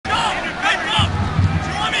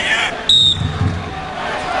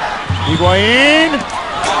Higuain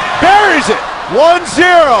buries it. 1-0.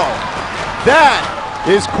 That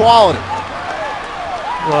is quality.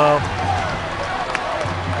 Wow.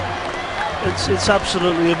 It's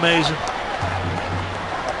absolutely amazing.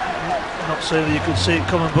 I'm not saying that you could see it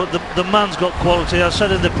coming, but the man's got quality. I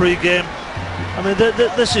said in the pre-game, I mean,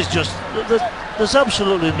 this is just, there's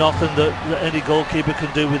absolutely nothing that any goalkeeper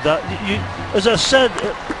can do with that. As I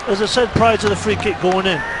said prior to the free kick going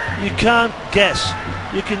in, you can't guess.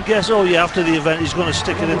 You can guess, oh yeah, after the event he's going to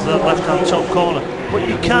stick it into that left-hand top corner. But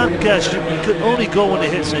you can't guess. You can only go when he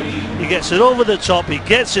hits it. He gets it over the top, he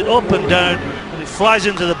gets it up and down, and it flies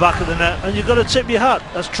into the back of the net, and you've got to tip your hat.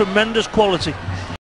 That's tremendous quality.